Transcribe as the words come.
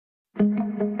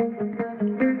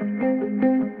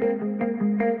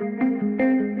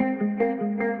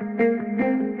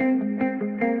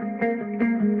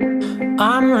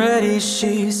I'm ready,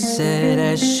 she said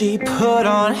as she put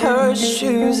on her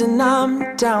shoes, and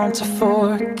I'm down to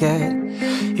forget.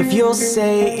 If you'll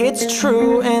say it's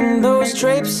true and those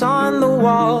drapes on the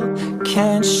wall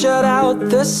can't shut out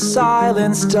the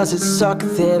silence, does it suck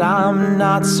that I'm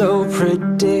not so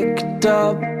predictable?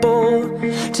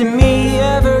 To me,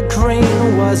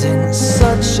 evergreen wasn't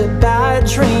such a bad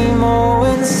dream. Oh,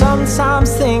 and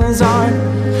sometimes things aren't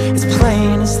as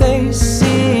plain as they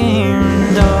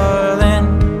seem,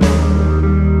 darling.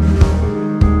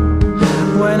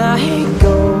 When I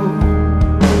go,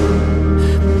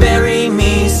 bury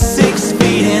me 6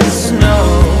 feet in snow.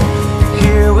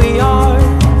 Here we are,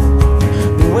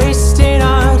 wasting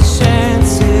our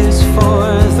chances for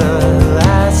the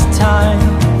last time.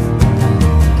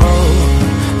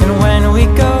 Oh, and when we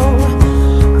go,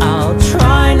 I'll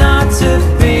try not to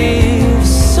be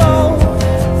so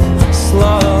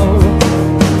slow.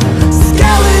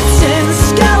 Skeletons,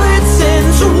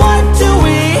 skeletons, what do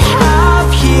we have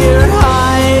here?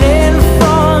 Hiding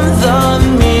from the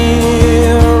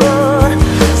mirror.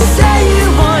 Say it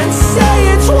once, say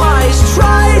it twice,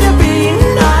 try to be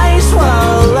nice.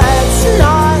 Well, let's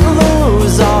not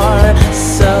lose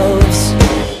ourselves.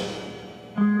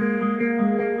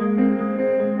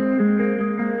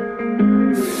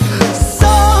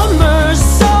 Summer's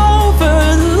over,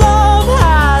 love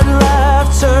had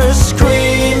left her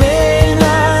screaming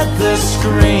at the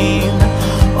screen.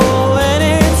 Oh, and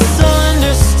it's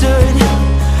understood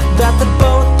that the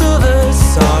both of us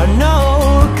are no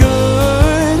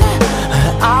good.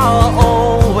 I'll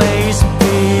always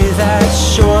be that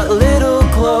short little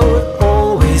gloat,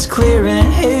 always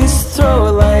clearing his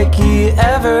throat like he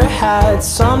ever had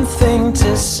something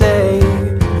to say.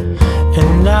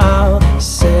 And I'll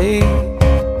say,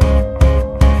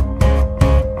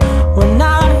 when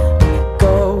I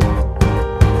go,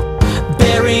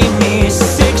 bury me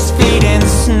 6 feet in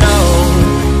snow.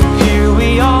 Here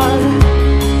we are,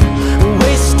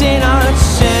 wasting our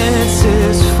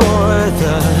chances for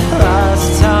the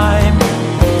last time.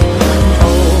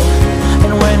 Oh,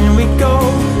 and when we go,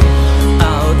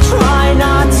 I'll try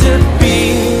not to be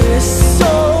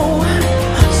so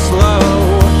slow.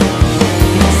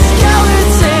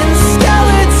 Skeletons,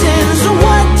 skeletons,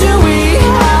 what do we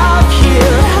have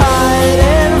here?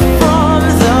 Hiding from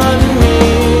the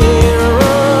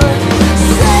mirror.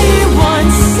 Say it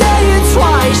once, say it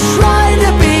twice, try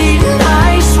to be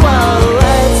nice. Well,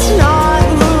 let's not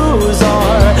lose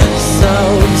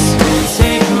ourselves.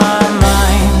 Take my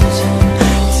mind,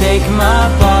 take my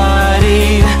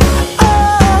body.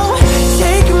 Oh,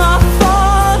 take my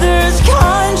father's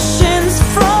conscience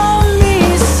from me.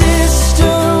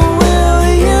 Sister, will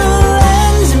you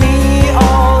lend me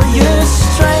all your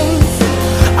strength?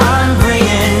 I'm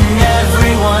bringing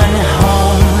everyone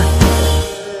home.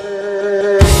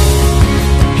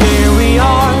 Here we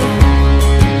are,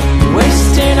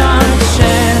 wasting our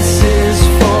chances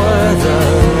for the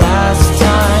last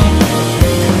time.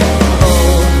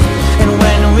 Oh, and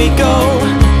when we go,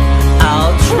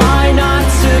 I'll try not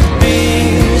to be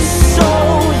so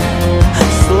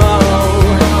slow.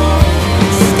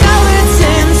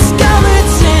 Skeletons,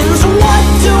 skeletons, what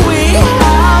do we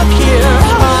have here?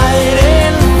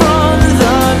 Hiding from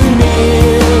the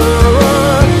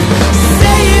mirror.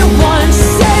 Say it once,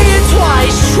 say it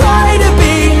twice, try to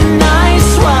be nice.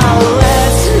 Well,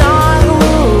 let's not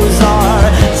lose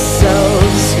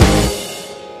ourselves.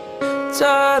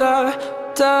 Da da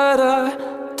da da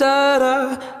da da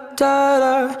da.